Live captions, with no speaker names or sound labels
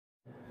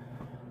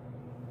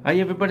Hi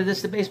everybody, this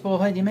is the Baseball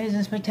Head, the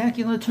amazing,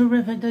 spectacular,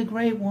 terrific, the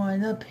great one,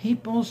 the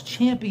people's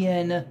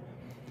champion,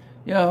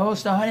 your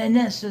host, and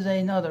this is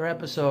another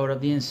episode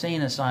of the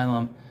insane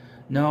asylum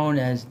known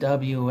as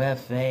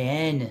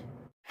WFAN.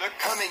 They're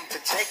coming to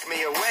take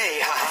me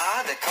away,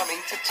 ha-ha, they're coming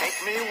to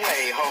take me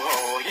away,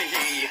 ho-ho,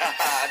 hee-hee,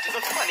 ha-ha, to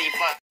the funny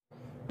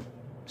fun.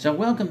 So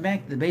welcome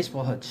back to the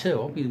Baseball Hut 2.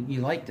 Hope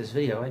you like this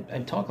video. I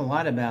talk a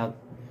lot about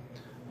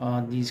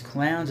these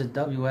clowns at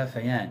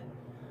WFAN.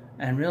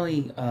 And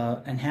really,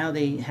 and how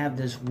they have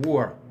this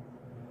war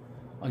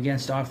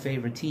against our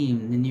favorite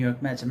team, the New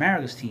York Mets,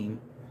 America's team.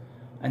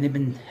 And they've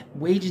been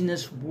waging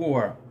this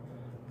war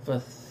for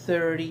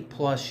 30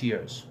 plus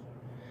years.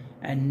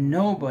 And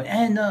nobody,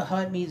 and the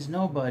Hut means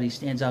nobody,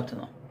 stands up to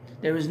them.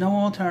 There is no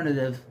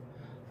alternative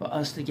for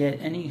us to get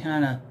any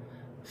kind of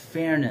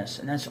fairness.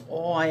 And that's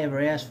all I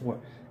ever asked for,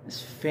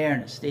 is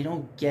fairness. They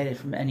don't get it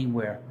from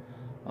anywhere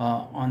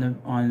on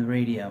the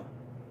radio.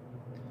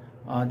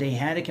 They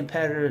had a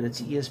competitor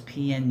that's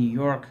ESPN New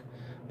York,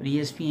 but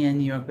ESPN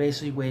New York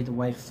basically waved the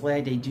white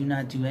flag. They do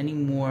not do any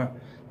more.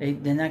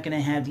 They're not going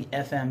to have the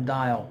FM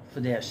dial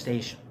for their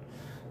station.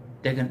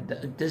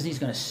 Disney's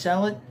going to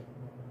sell it,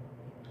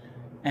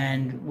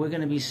 and we're going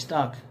to be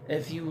stuck.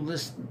 If you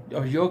listen,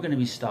 or you're going to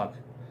be stuck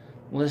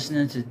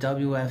listening to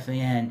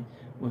WFAN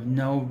with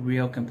no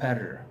real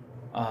competitor,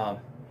 and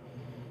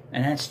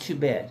that's too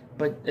bad.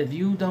 But if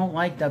you don't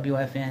like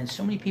WFAN,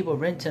 so many people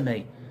have written to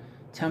me.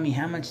 Tell me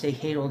how much they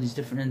hate all these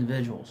different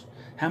individuals.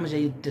 How much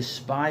they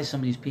despise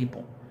some of these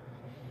people.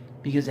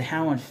 Because of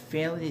how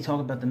unfairly they talk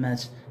about the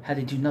Mets. How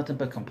they do nothing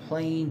but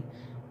complain,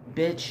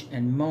 bitch,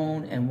 and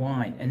moan, and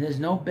whine. And there's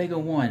no bigger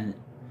one,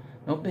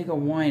 no bigger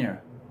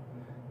whiner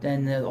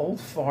than the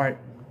old fart,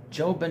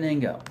 Joe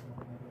Benigno.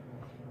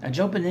 Now,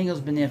 Joe Benigno's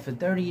been there for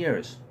 30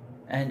 years.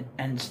 And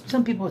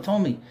some people have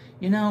told me,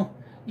 you know,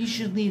 you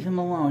should leave him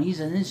alone. He's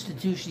an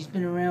institution. He's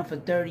been around for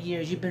 30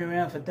 years. You've been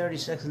around for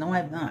 36. No, I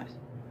have not.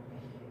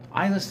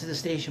 I listened to the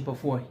station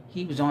before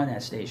he was on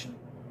that station,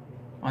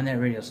 on that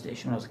radio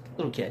station when I was a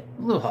little kid,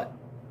 a little Hut.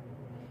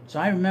 So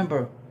I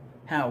remember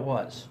how it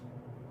was.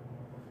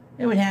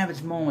 It would have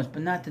its moments,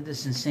 but not to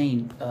this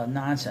insane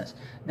nonsense.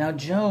 Now,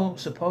 Joe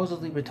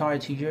supposedly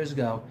retired 2 years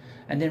ago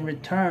and then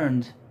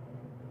returned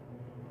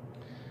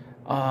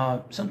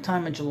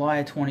sometime in July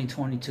of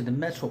 2022. The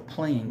Mets were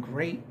playing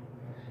great,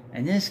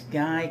 and this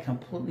guy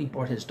completely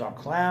brought his dark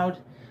cloud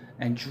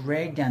and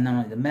dragged down not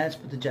only the Mets,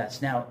 but the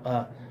Jets.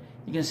 Now,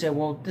 you're going to say,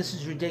 well, this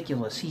is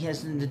ridiculous. He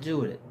has nothing to do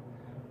with it.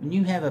 When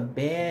you have a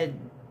bad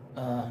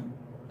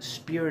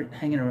spirit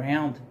hanging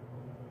around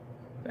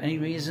for any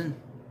reason,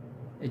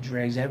 it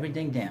drags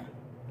everything down.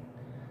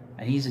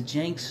 And he's a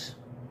jinx.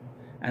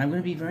 And I'm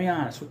going to be very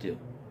honest with you.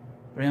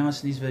 Very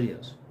honest in these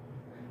videos.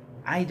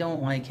 I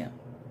don't like him.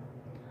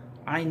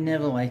 I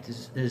never liked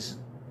this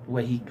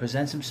way he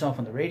presents himself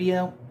on the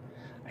radio.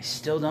 I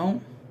still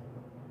don't.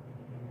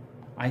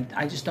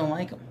 I just don't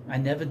like him. I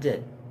never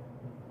did.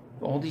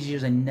 All these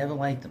years, I never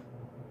liked them.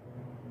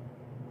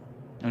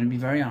 I'm going to be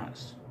very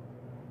honest.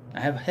 I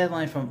have a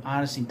headline from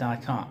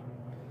Odyssey.com.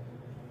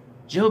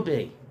 Joe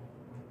B.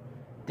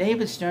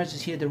 David Stearns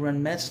is here to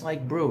run Mets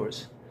like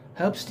Brewers.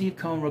 Help Steve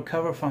Cohen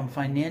recover from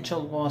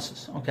financial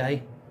losses.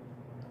 Okay.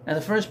 Now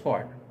the first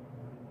part.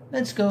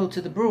 Let's go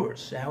to the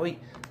Brewers, shall we?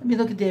 Let me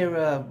look at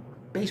their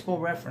baseball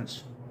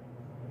reference.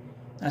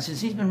 Now,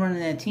 since he's been running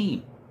that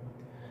team,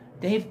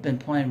 they've been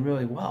playing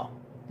really well.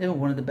 They were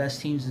one of the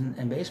best teams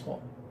in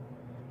baseball.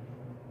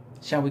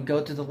 Shall we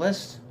go to the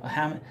list?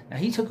 Now,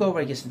 he took over,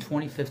 I guess, in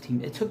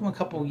 2015. It took him a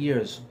couple of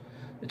years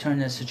to turn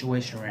that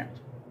situation around.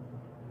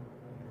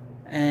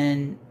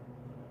 And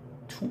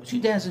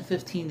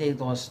 2015,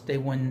 they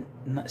won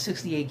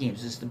 68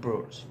 games. This is the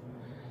Brewers.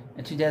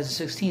 In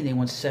 2016, they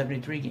won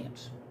 73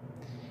 games.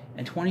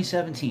 In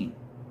 2017,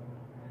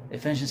 they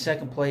finished in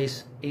second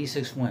place,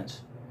 86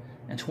 wins.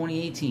 In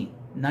 2018,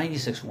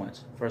 96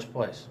 wins, first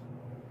place.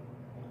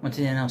 Went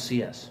to the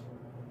NLCS.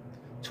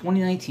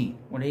 2019,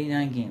 won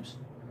 89 games.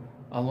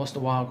 Lost the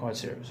wild card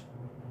series,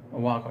 a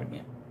wild card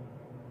game.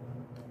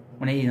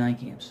 Won 89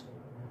 games.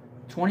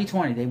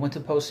 2020, they went to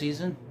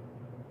postseason.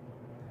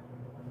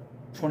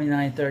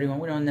 29-31.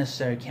 We don't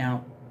necessarily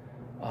count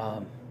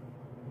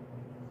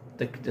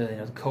the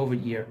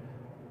COVID year.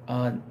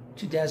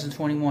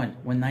 2021,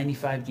 won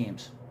 95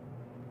 games.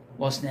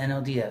 Lost the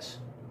NLDS.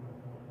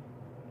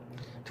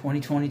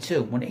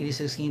 2022, won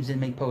 86 games, didn't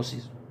make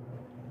postseason.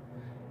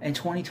 And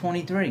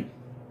 2023,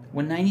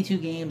 won 92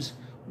 games,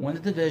 won the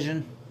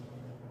division,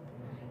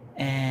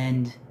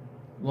 and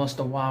lost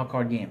the wild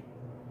card game,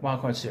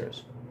 wild card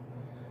series.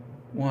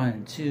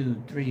 1,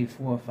 2, 3,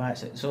 4, 5,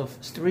 6. So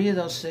 3 of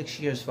those 6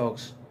 years,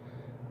 folks,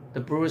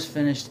 the Brewers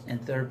finished in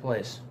third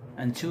place,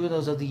 and 2 of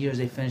those other years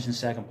they finished in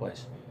second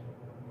place.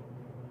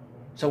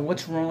 So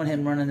what's wrong with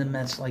him running the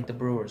Mets like the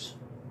Brewers?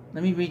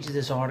 Let me read you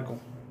this article.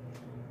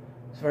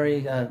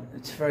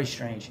 It's very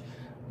strange.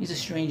 He's a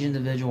strange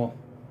individual.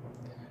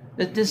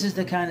 This is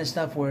the kind of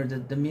stuff where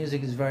the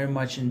music is very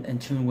much in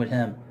tune with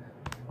him.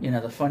 You know,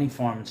 the funny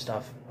farm and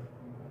stuff.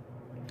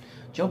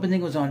 Joe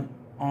Benigno was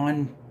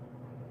on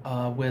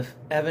with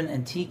Evan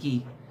and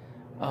Tiki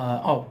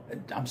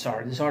I'm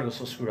sorry, this article's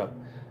so screwed up.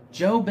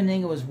 Joe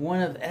Benigno was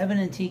one of Evan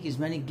and Tiki's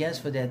many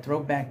guests for their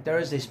Throwback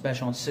Thursday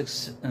special on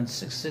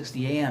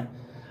 6:60 a.m.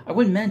 I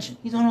wouldn't mention,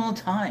 he's on all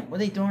the time. What are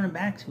they throwing him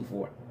back to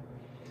for?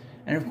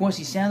 And of course,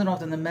 he sounded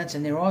off on the Mets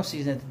in their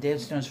offseason after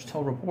David Stearns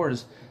told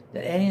reporters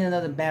that adding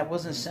another bat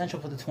wasn't essential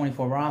for the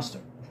 24 roster.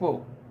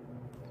 Quote,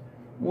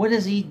 what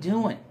is he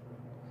doing?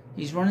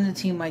 He's running the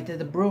team like they're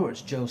the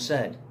Brewers, Joe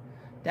said.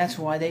 That's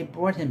why they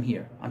brought him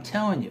here. I'm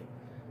telling you.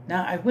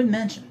 Now, I would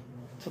mention,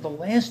 for the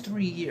last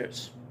 3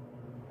 years,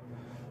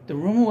 the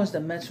rumor was the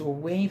Mets were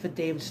waiting for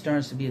David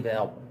Stearns to be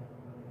available.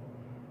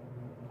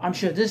 I'm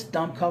sure this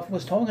dumbcuff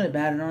was talking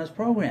about it on his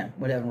program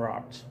with Evan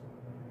Roberts.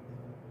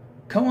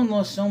 Cohen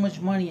lost so much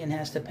money and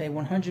has to pay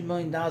 $100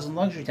 million in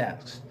luxury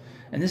tax.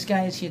 And this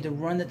guy is here to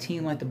run the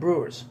team like the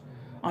Brewers.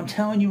 I'm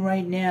telling you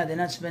right now, they're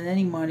not spending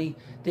any money.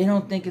 They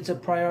don't think it's a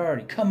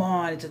priority. Come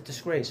on, it's a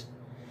disgrace.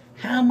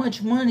 How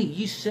much money?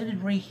 You said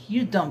it right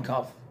here,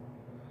 dumbcuff.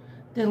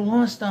 They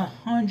lost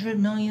 $100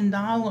 million.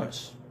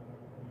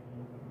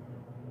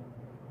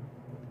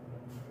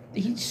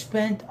 He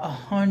spent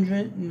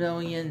 $100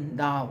 million.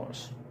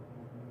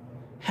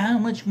 How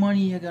much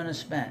money are you going to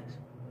spend?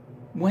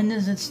 When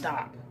does it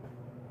stop?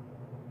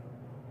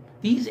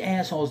 These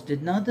assholes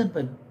did nothing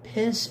but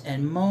piss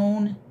and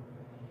moan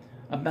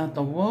about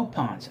the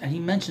Wilpons. And he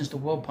mentions the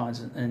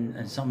Wilpons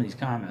in some of these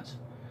comments.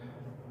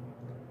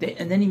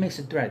 And then he makes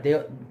a threat.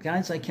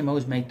 Guys like him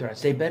always make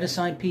threats. They better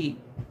sign Pete.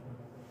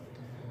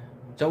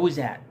 It's always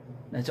that.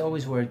 That's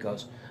always where it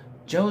goes.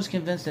 Joe's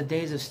convinced the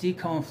days of Steve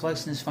Cohen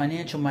flexing his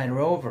financial might are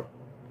over.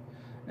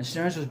 And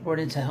Stearns was brought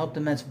in to help the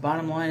Mets'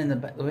 bottom line in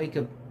the wake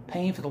of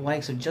paying for the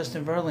likes of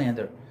Justin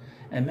Verlander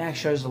and Max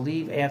Scherzer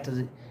leave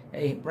after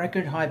a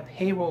record-high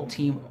payroll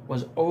team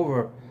was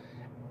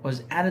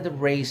out of the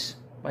race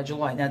by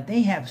July. Now,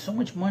 they have so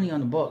much money on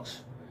the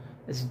books.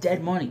 It's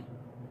dead money.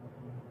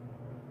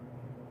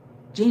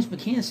 James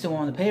McCann is still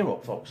on the payroll,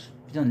 folks.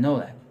 If you don't know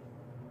that.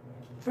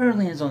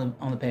 Verlander's on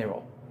the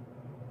payroll.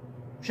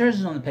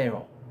 Scherzer's on the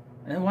payroll.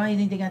 And why do you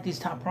think they got these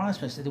top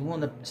prospects that they're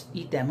willing to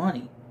eat that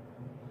money?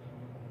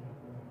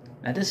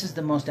 Now, this is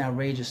the most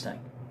outrageous thing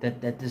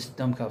that this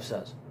dumbcuff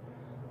says.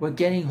 We're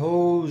getting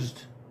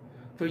hosed.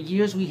 For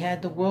years, we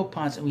had the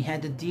Wilpons, and we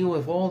had to deal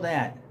with all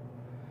that.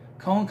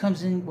 Cohen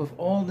comes in with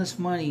all this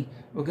money.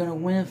 We're going to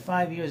win in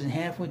 5 years, and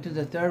halfway through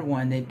the third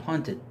one, they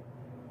punted.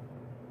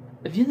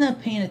 If you're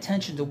not paying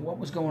attention to what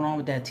was going on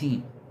with that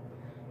team,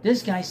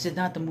 this guy said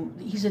not to move.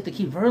 He said to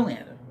keep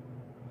Verlander.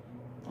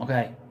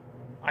 Okay,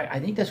 I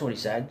think that's what he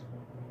said.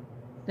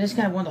 This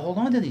guy wanted to hold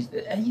on to these.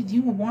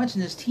 You were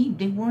watching this team;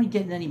 they weren't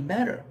getting any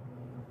better.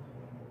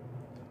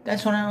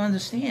 That's what I don't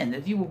understand.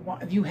 If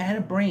you had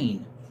a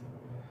brain,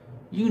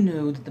 you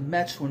knew that the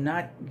Mets were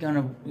not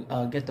gonna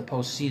get the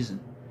postseason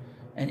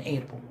in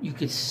April. You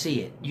could see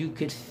it. You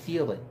could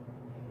feel it.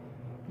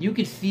 You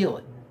could feel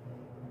it.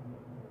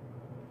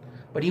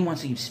 But he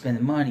wants to keep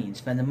spending money and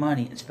spending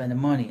money and spending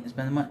money and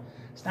spending money.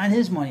 It's not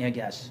his money, I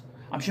guess.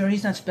 I'm sure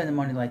he's not spending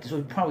money like this.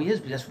 Well, he probably is,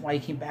 but that's why he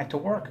came back to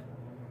work.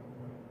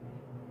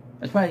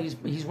 That's probably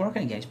he's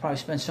working again. He's probably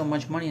spent so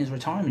much money in his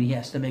retirement he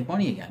has to make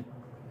money again.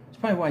 That's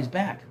probably why he's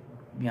back,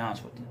 to be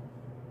honest with you.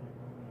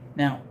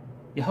 Now,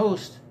 your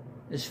host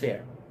is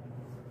fair.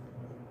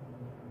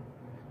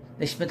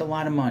 They spent a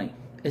lot of money.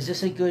 Is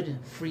this a good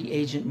free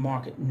agent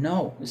market?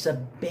 No, it's a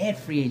bad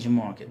free agent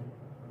market.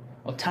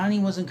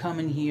 Ohtani wasn't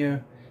coming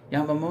here.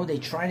 Yamamoto, they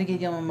tried to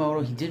get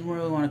Yamamoto. He didn't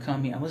really want to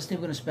come here. Unless they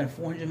were going to spend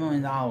 $400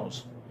 million,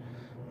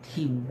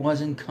 he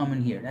wasn't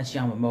coming here. That's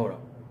Yamamoto.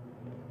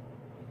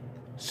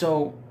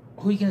 So,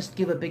 who are you going to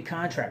give a big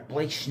contract?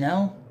 Blake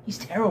Snell? He's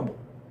terrible.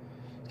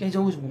 This guy's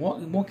always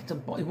walks the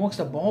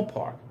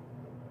ballpark.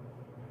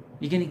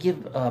 You're going to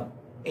give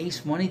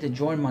ace money to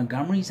Jordan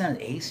Montgomery? He's not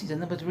an ace. He's a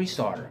number 3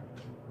 starter.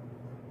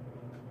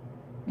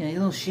 You know, he's a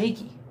little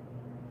shaky.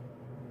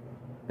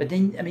 But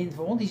then, I mean,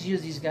 for all these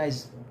years, these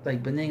guys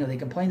like Benigno, they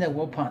complain that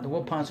the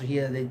Wilpons are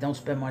here, they don't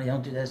spend money, they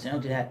don't do this, they don't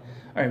do that.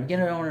 All right, we get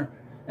an owner,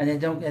 and they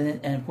don't,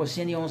 and of course,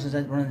 Sandy Olsen's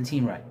not running the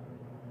team right.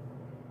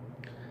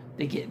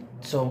 They get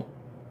so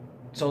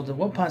the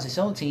Wilpons, they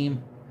sell the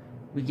team,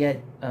 we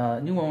get a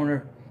new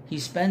owner, he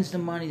spends the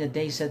money that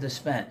they said to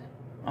spend.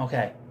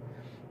 Okay,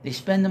 they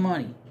spend the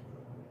money.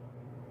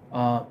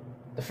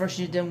 The first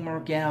year didn't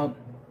work out.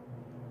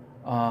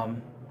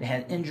 They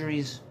had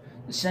injuries.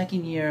 The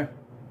second year,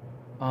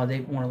 they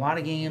won a lot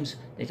of games.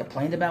 They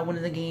complained about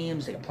winning the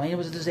games. They complained it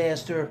was a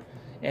disaster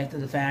after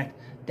the fact.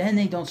 Then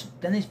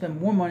they spend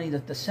more money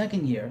the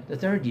second year, the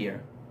third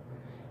year,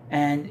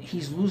 and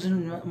he's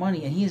losing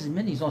money. And he has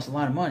admitted he's lost a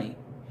lot of money.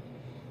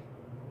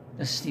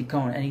 This is Steve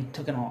Cohen, and he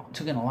took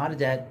in a lot of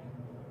debt.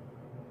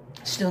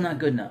 Still not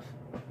good enough.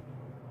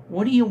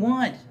 What do you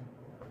want,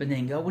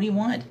 Benigno? What do you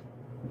want?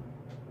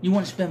 You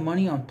want to spend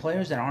money on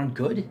players that aren't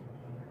good?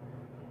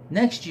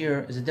 Next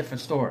year is a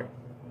different story.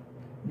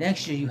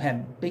 Next year, you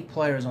have big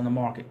players on the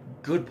market,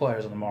 good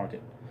players on the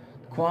market.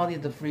 The quality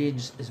of the free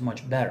agents is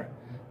much better.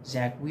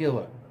 Zach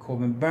Wheeler,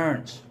 Corbin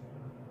Burns,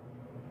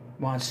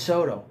 Juan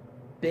Soto,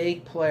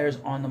 big players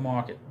on the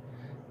market.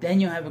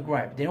 Then you'll have a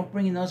gripe. They don't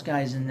bring in those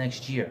guys in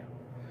next year.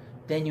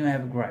 then you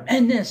have a gripe.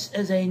 And this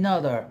is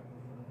another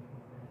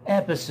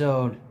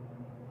episode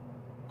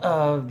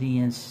of the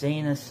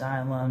insane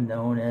asylum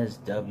known as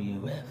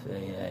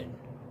WFAN.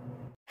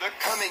 They're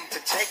coming to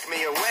take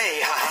me away,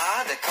 ha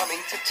ha. They're coming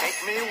to take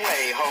me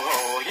away, ho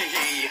ho, hee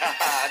hee, ha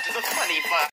ha. To the funny farm.